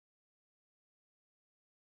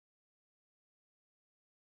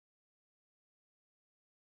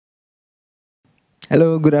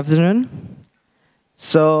Hello, good afternoon.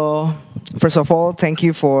 So, first of all, thank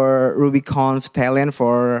you for RubyConf Thailand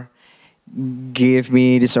for give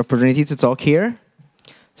me this opportunity to talk here.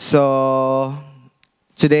 So,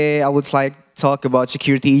 today I would like to talk about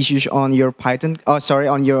security issues on your Python,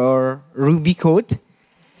 on your Ruby code.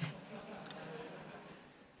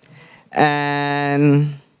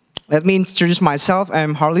 And let me introduce myself.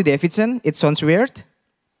 I'm Harley Davidson. It sounds weird.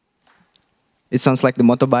 It sounds like the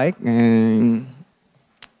motorbike.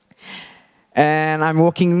 And I'm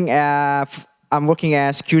working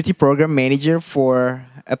as security program manager for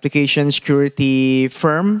application security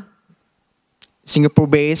firm, Singapore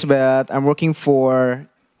based, but I'm working for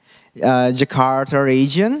Jakarta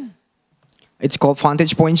region. It's called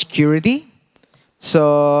Vantage Point Security.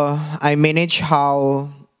 So I manage how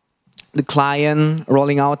the client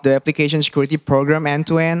rolling out the application security program end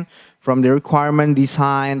to end, from the requirement,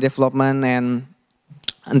 design, development, and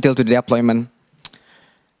until to the deployment.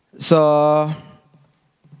 So,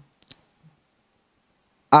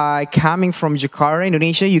 coming from Jakarta,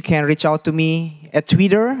 Indonesia, you can reach out to me at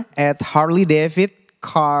Twitter at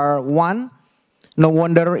HarleyDavidCar1. No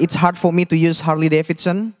wonder it's hard for me to use Harley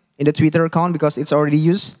Davidson in the Twitter account because it's already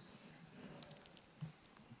used.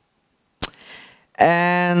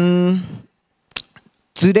 And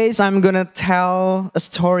today I'm gonna tell a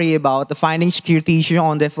story about the finding security issue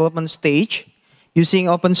on development stage using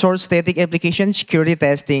open source static application security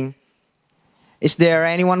testing. Is there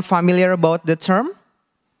anyone familiar about the term?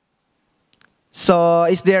 So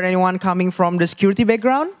is there anyone coming from the security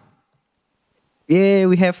background? Yeah,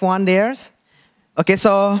 we have one there. Okay,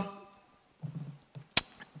 so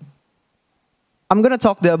I'm gonna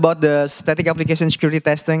talk about the static application security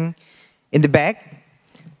testing in the back.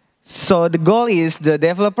 So the goal is the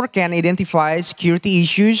developer can identify security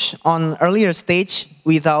issues on earlier stage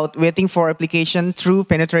without waiting for application through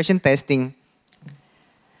penetration testing.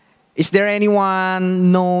 Is there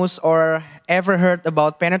anyone knows or ever heard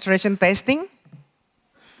about penetration testing?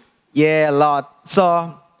 Yeah, a lot.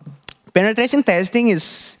 So penetration testing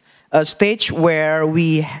is a stage where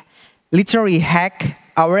we literally hack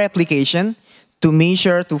our application to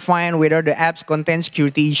measure, to find whether the apps contain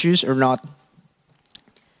security issues or not.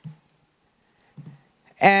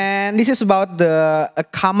 And this is about a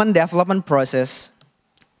common development process.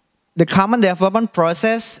 The common development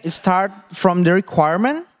process starts from the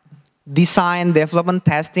requirement, design, development,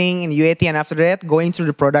 testing, and UAT, and after that, going through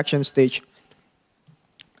the production stage.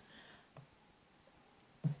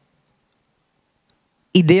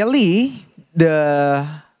 Ideally,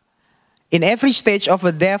 in every stage of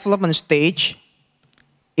a development stage,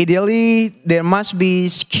 ideally there must be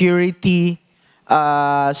security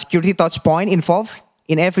touch point involved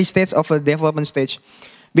in every stage of a development stage.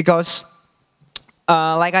 Because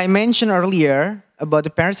like I mentioned earlier about the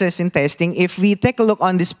penetration testing, if we take a look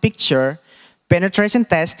on this picture, penetration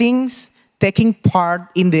testings taking part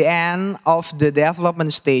in the end of the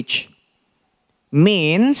development stage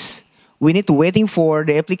means we need to waiting for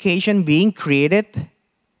the application being created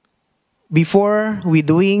before we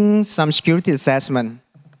doing some security assessment.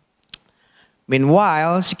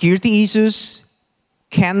 Meanwhile, security issues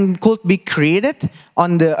could be created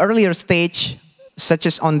on the earlier stage, such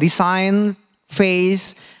as on design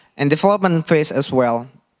phase and development phase as well.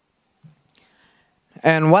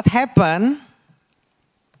 And what happened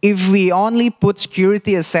if we only put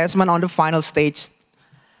security assessment on the final stage?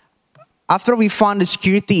 After we found the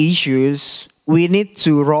security issues, we need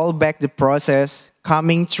to roll back the process,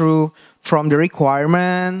 coming through from the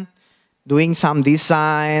requirement, doing some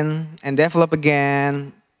design, and develop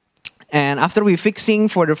again. And after we fixing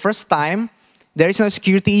for the first time, there is no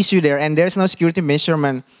security issue there, and there is no security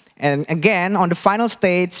measurement. And again, on the final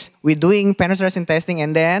stage, we're doing penetration testing,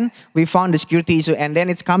 and then we found the security issue, and then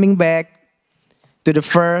it's coming back to the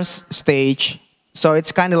first stage. So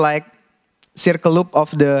it's kind of like circle loop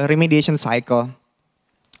of the remediation cycle.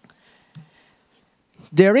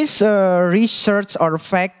 There is a research or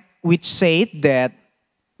fact which said that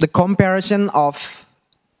the comparison of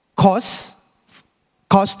cost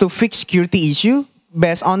to fix security issue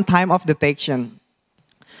based on time of detection.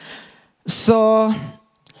 So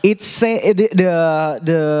it's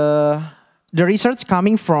the research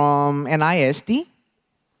coming from NIST.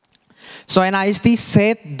 So NIST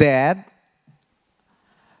said that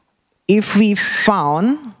if we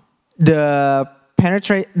found the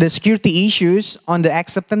security issues on the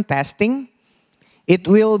acceptance testing, it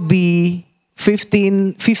will be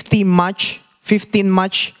 15 much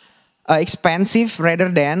expensive rather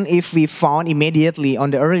than if we found immediately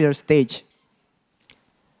on the earlier stage.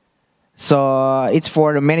 So it's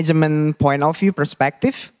for the management point of view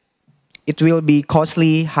perspective. It will be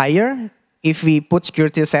costly higher if we put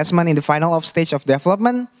security assessment in the final stage of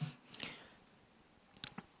development,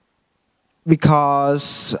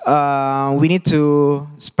 because we need to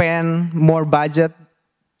spend more budget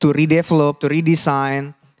to redevelop, to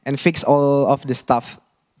redesign, and fix all of the stuff.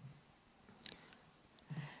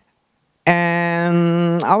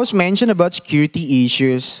 And I was mentioned about security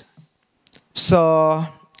issues. So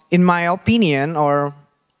in my opinion, or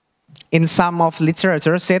in some of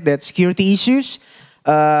literature, said that security issues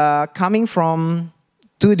coming from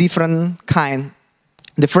two different kinds.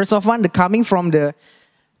 The first of one, coming from the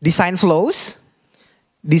design flows.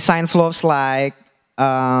 Design flows like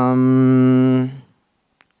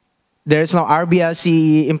there is no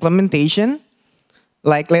RBRC implementation.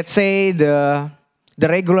 Like let's say the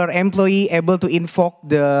regular employee able to invoke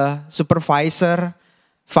the supervisor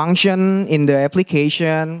function in the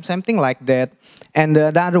application, something like that. And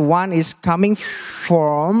the other one is coming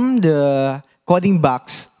from the coding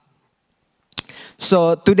bugs.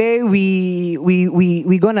 So today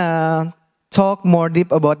we gonna talk more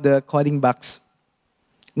deep about the coding bugs.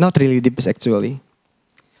 Not really deep actually.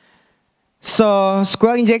 So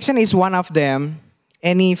SQL injection is one of them.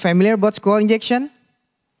 Any familiar about SQL injection?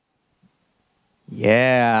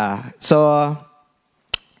 Yeah. So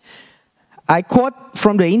I quote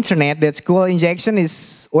from the internet that SQL injection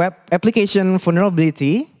is web application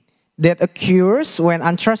vulnerability that occurs when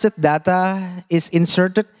untrusted data is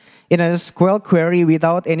inserted in a SQL query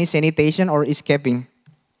without any sanitation or escaping.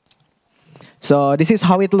 So this is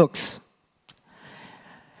how it looks.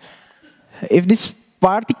 If this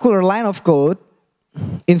particular line of code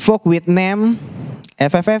invoked with name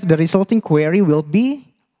FFF, the resulting query will be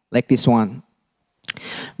like this one.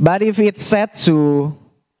 But if it's set to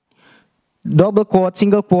double quote,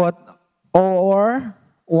 single quote, or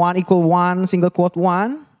 1 equal 1, single quote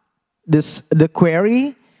 1, the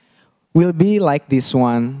query will be like this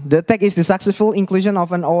one. The tag is the successful inclusion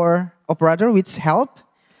of an OR operator which help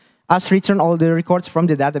us return all the records from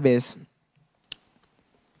the database.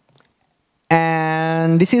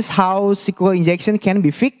 And this is how SQL injection can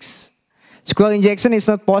be fixed. SQL injection is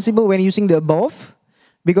not possible when using the above,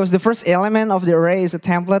 because the first element of the array is a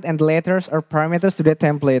template and the letters are parameters to that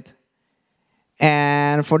template.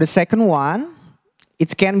 And for the second one,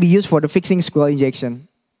 it can be used for the fixing SQL injection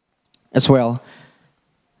as well.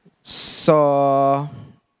 So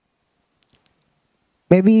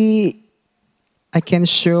maybe I can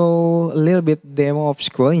show a little bit demo of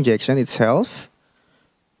SQL injection itself.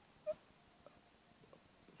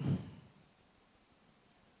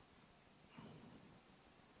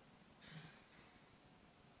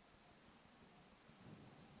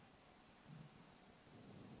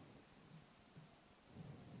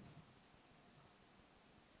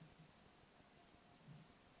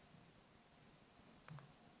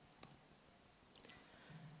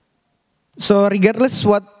 So regardless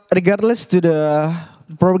to the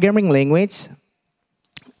programming language,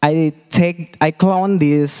 I clone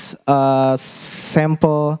this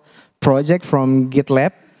sample project from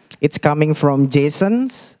GitLab. It's coming from Jason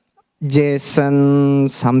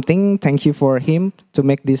something. Thank you for him to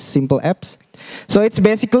make these simple apps. So it's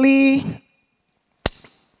basically,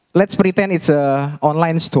 let's pretend it's an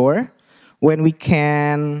online store when we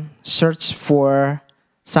can search for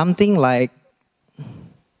something like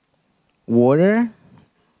water.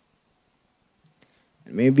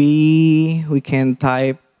 Maybe we can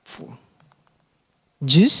type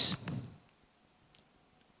juice.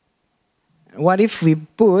 What if we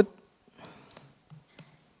put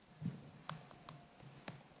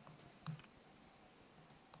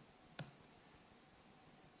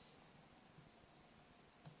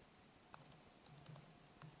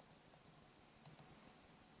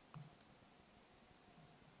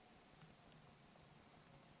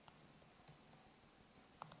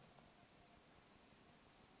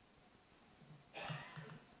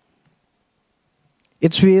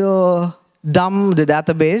it will dump the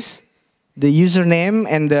database, the username,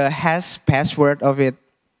 and the hash password of it.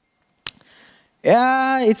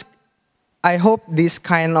 Yeah, I hope this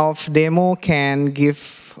kind of demo can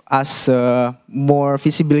give us more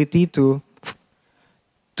visibility to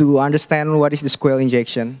understand what is the SQL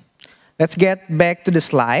injection. Let's get back to the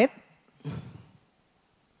slide.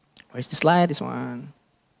 Where's the slide? This one.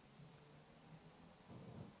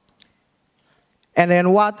 And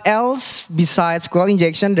then what else besides SQL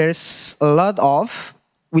injection? There's a lot of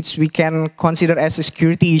which we can consider as a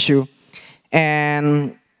security issue.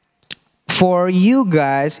 And for you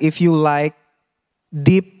guys, if you like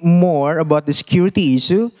deep more about the security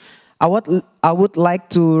issue, I would like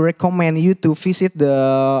to recommend you to visit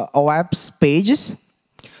the OWASP pages.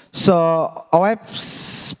 So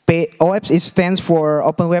OWASP OAPS stands for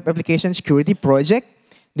Open Web Application Security Project.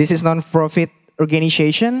 This is non-profit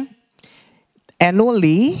organization.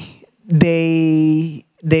 Annually, they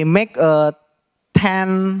make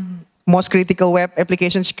 10 most critical web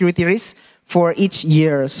application security risks for each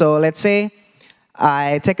year. So let's say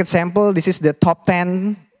I take a sample. This is the top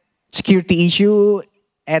 10 security issue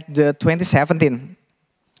at the 2017.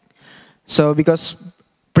 So because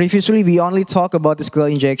previously we only talk about the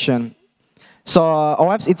SQL injection. So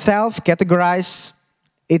OAPS itself categorized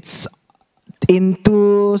it's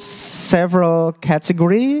into several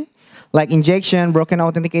categories like injection, broken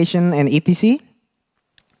authentication, and etc.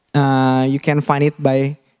 You can find it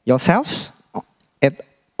by yourself at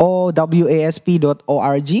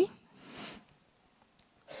owasp.org.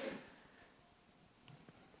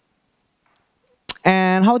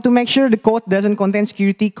 And how to make sure the code doesn't contain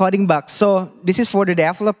security coding bugs. So this is for the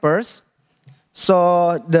developers.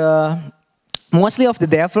 So mostly of the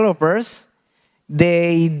developers,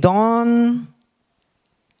 they don't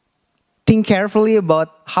think carefully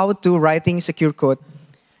about how to writing secure code.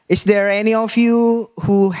 Is there any of you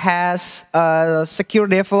who has secure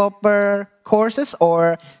developer courses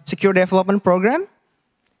or secure development program?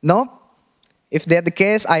 No? If that's the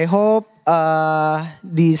case, I hope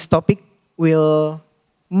this topic will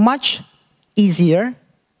much easier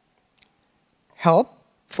help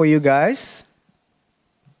for you guys.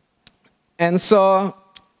 And so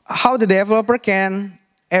how the developer can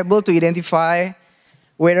able to identify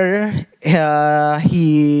whether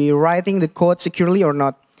he writing the code securely or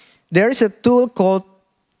not. There is a tool called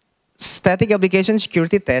static application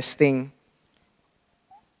security testing,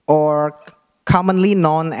 or commonly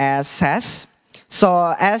known as SAST.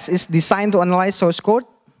 So S is designed to analyze source code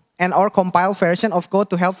and or compile version of code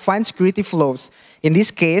to help find security flaws. In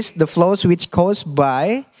this case, the flaws which caused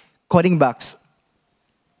by coding bugs.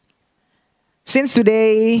 Since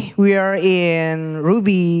today we are in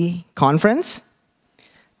Ruby conference,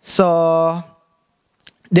 so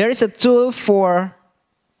there is a tool for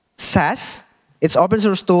SAST. It's open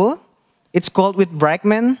source tool. It's called with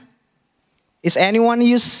Brackman. Is anyone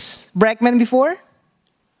used Brackman before?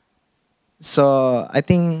 So I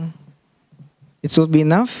think it should be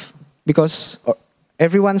enough because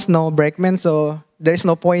everyone's know Brackman, so there is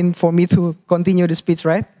no point for me to continue the speech,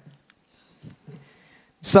 right?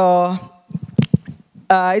 So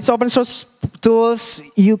it's open source tools.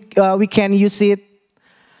 We can use it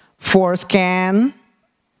for scan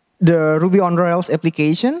the Ruby on Rails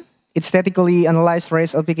application. It statically analyzes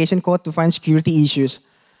Rails application code to find security issues.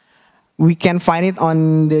 We can find it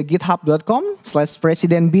on the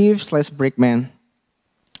github.com/presidentbeef/Brickman.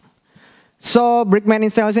 So Brickman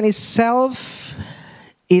installation itself,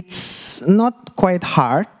 it's not quite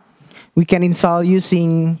hard. We can install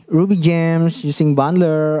using Ruby gems, using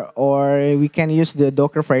bundler, or we can use the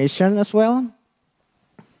Docker version as well.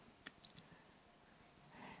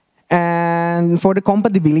 And for the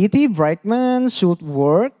compatibility, Brickman should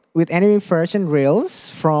work with any version Rails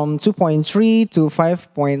from 2.3 to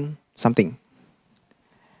 5 point something.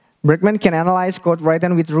 Brickman can analyze code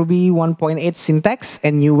written with Ruby 1.8 syntax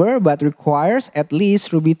and newer, but requires at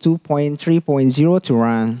least Ruby 2.3.0 to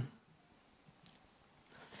run.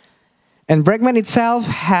 And Brickman itself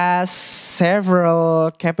has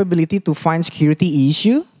several capability to find security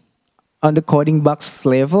issue on the coding bugs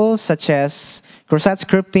level, such as cross-site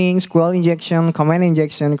scripting, SQL injection, command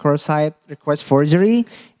injection, cross-site request forgery,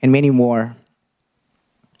 and many more.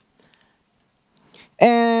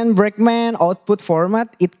 And Brickman output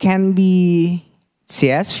format, it can be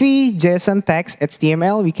CSV, JSON, text,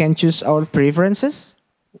 HTML. We can choose our preferences,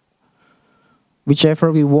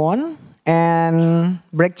 whichever we want. And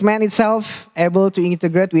Brickman itself able to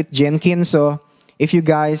integrate with Jenkins. So if you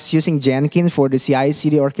guys using Jenkins for the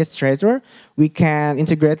CI/CD orchestrator, we can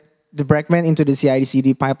integrate the Brickman into the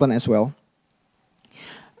CI/CD pipeline as well.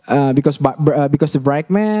 Because the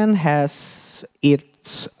Brickman has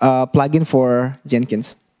its plugin for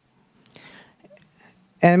Jenkins.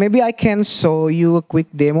 And maybe I can show you a quick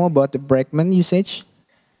demo about the Brickman usage.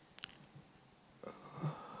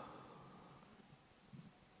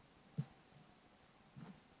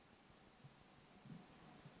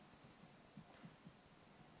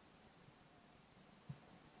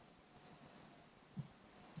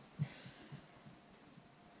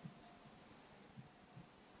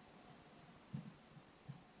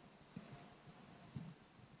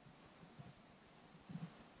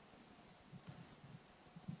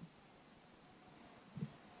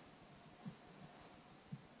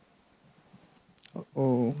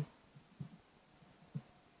 Oh.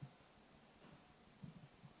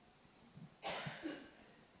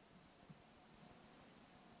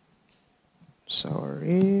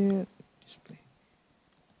 Sorry. Display.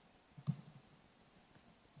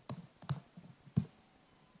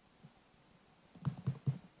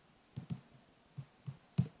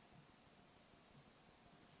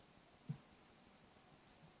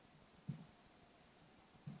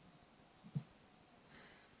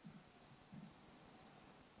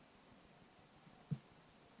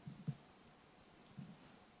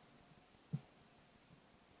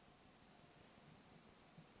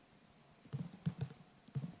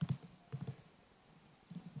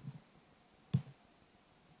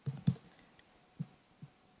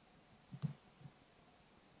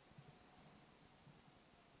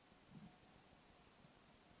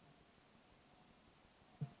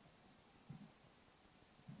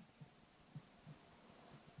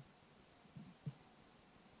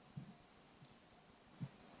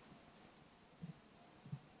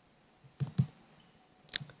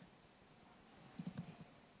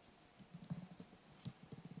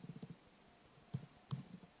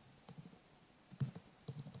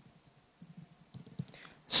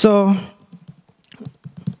 So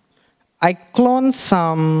I cloned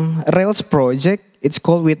some Rails project. It's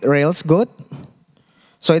called with Rails Goat.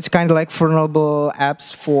 So it's kind of like vulnerable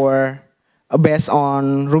apps for based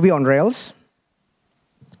on Ruby on Rails.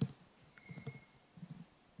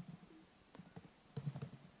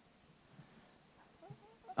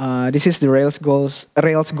 This is the Rails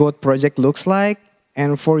Goat project looks like.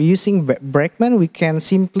 And for using Brakeman, we can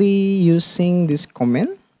simply using this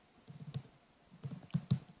command.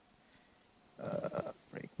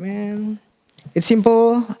 Brakeman. It's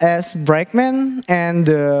simple as Brakeman and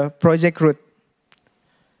the project root.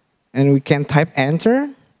 And we can type enter.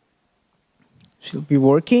 Should be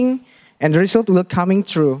working, and the result will coming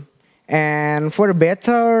through. And for a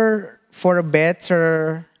better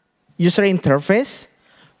user interface,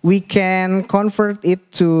 we can convert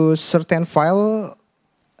it to certain file,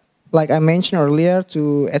 like I mentioned earlier,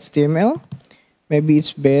 to HTML. Maybe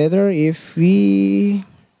it's better if we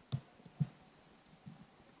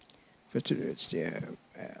put to HTML.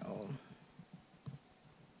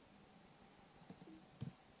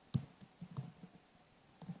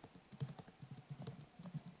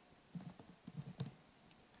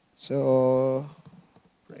 So,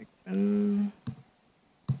 Brakeman,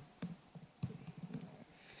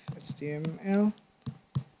 HTML,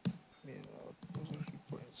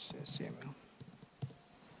 HTML.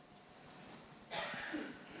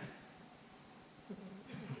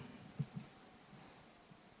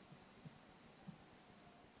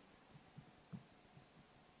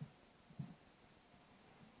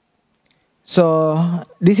 So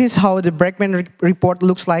this is how the Brakeman report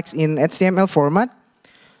looks like in HTML format.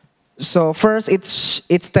 So first, it's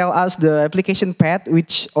tell us the application path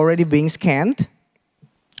which already being scanned.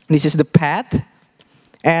 This is the path,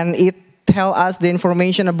 and it tell us the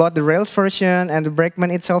information about the Rails version and the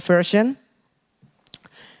Brakeman itself version.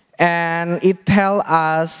 And it tell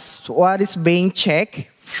us what is being checked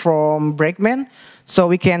from Brakeman. So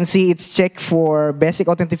we can see it's checked for basic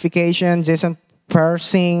authentication, JSON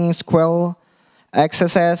parsing, SQL,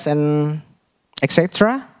 XSS, and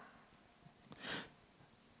etc.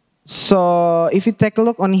 So if you take a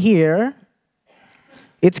look on here,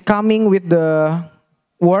 it's coming with the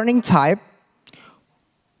warning type.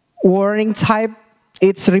 Warning type,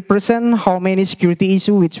 it's represent how many security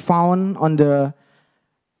issues which found on the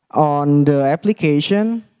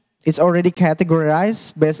application. It's already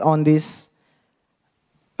categorized based on this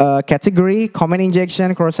category: comment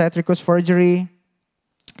injection, cross-site request forgery,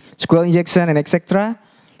 SQL injection, and etc.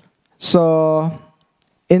 So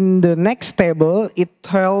in the next table, it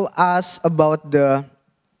tells us about the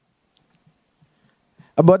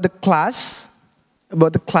class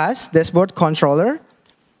dashboard controller,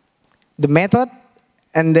 the method,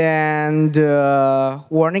 and then the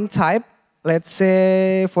warning type. Let's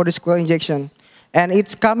say for the SQL injection, and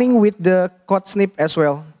it's coming with the code snip as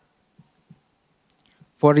well.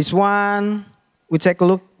 For this one, we take a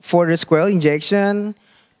look for the SQL injection,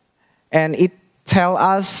 and it tell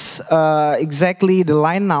us exactly the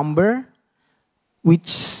line number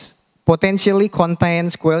which potentially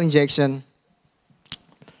contains SQL injection.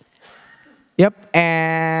 Yep,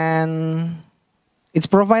 and it's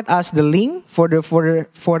provide us the link for the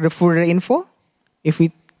further info. If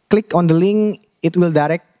we click on the link, it will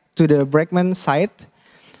direct to the Brakeman site,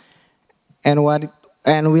 and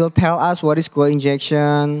will tell us what is SQL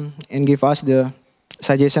injection and give us the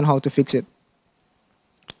suggestion how to fix it.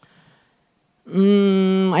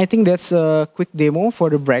 I think that's a quick demo for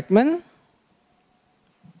the Brakeman.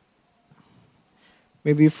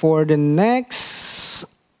 Maybe for the next,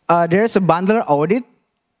 there's a bundler audit.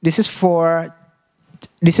 This is for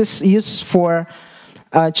this is used for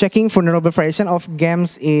checking vulnerable version of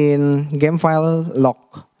games in game file log.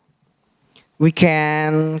 We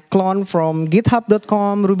can clone from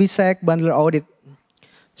github.com, rubysec, bundler audit.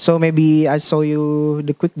 So maybe I show you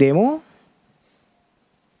the quick demo.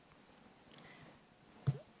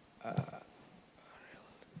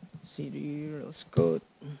 CD Rails code.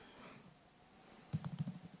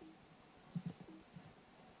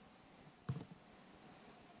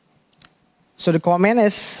 So the command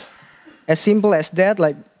is as simple as that,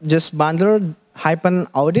 like just bundler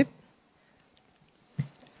 -audit.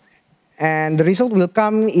 And the result will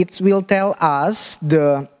come, it will tell us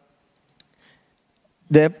the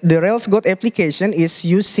Rails God application is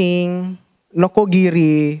using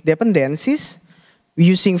Nokogiri dependencies,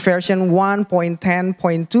 using version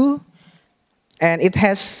 1.10.2, and it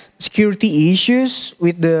has security issues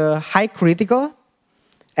with the high critical,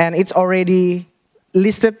 and it's already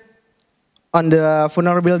listed on the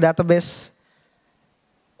vulnerable database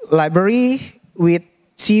library with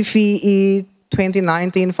CVE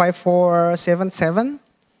 2019-5477,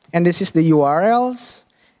 and this is the URLs,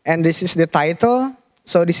 and this is the title.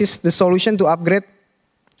 So this is the solution to upgrade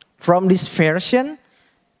from this version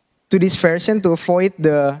to this version to avoid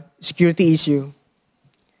the security issue.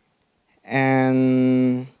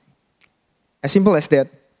 And as simple as that.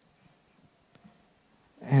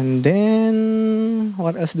 And then,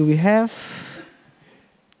 what else do we have?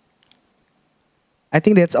 I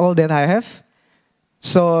think that's all that I have.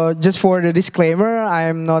 So just for the disclaimer,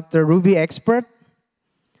 I'm not a Ruby expert.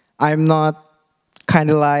 I'm not kind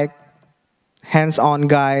of like hands-on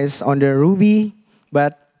guys on the Ruby,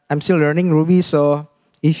 but I'm still learning Ruby. So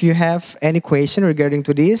if you have any question regarding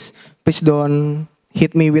to this, please don't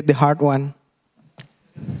hit me with the hard one.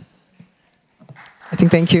 I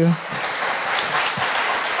think thank you.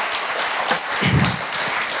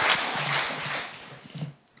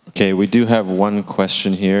 Okay, we do have one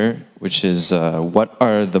question here, which is, what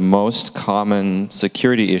are the most common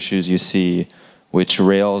security issues you see which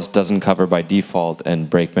Rails doesn't cover by default and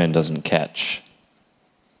Brakeman doesn't catch?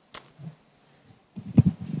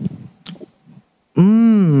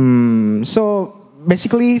 So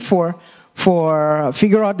basically, for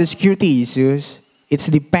figure out the security issues, it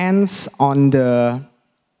depends on the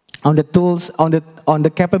tools, on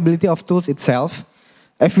the capability of tools itself.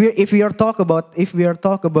 If we are talk about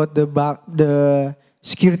the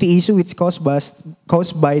security issue which caused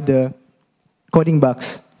by the coding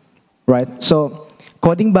bugs, right? So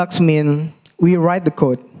coding bugs mean we write the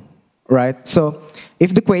code, right? So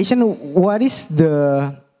if the question what is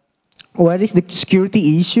the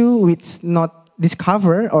security issue which not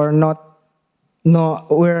discovered or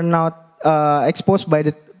we're not exposed by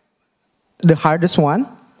the hardest one,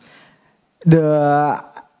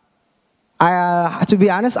 to be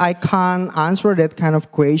honest, I can't answer that kind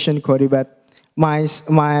of question, Cody, but my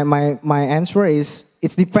answer is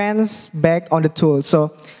it depends back on the tool.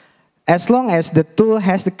 So as long as the tool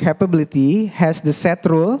has the capability, has the set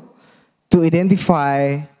rule to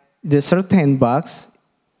identify the certain bugs,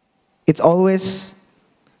 it always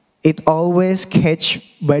catch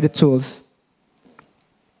by the tools.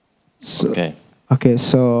 So, okay,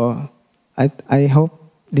 so I hope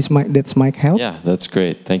that might help. Yeah, that's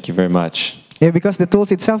great. Thank you very much. Yeah, because the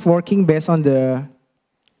tools itself working based on the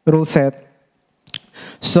rule set.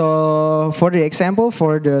 So for the example,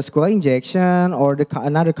 for the SQL injection or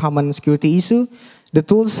another common security issue, the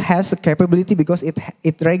tools has a capability because it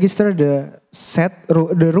registers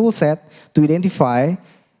the rule set to identify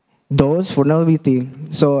those vulnerability.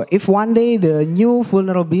 So if one day the new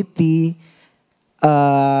vulnerability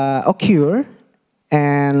occur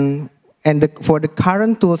and for the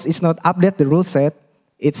current tools is not update the rule set,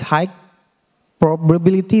 it's high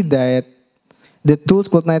probability that the tools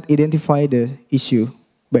could not identify the issue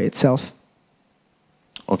by itself.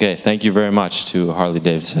 Okay, thank you very much to Harley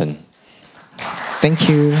Davidson. Thank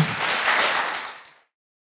you.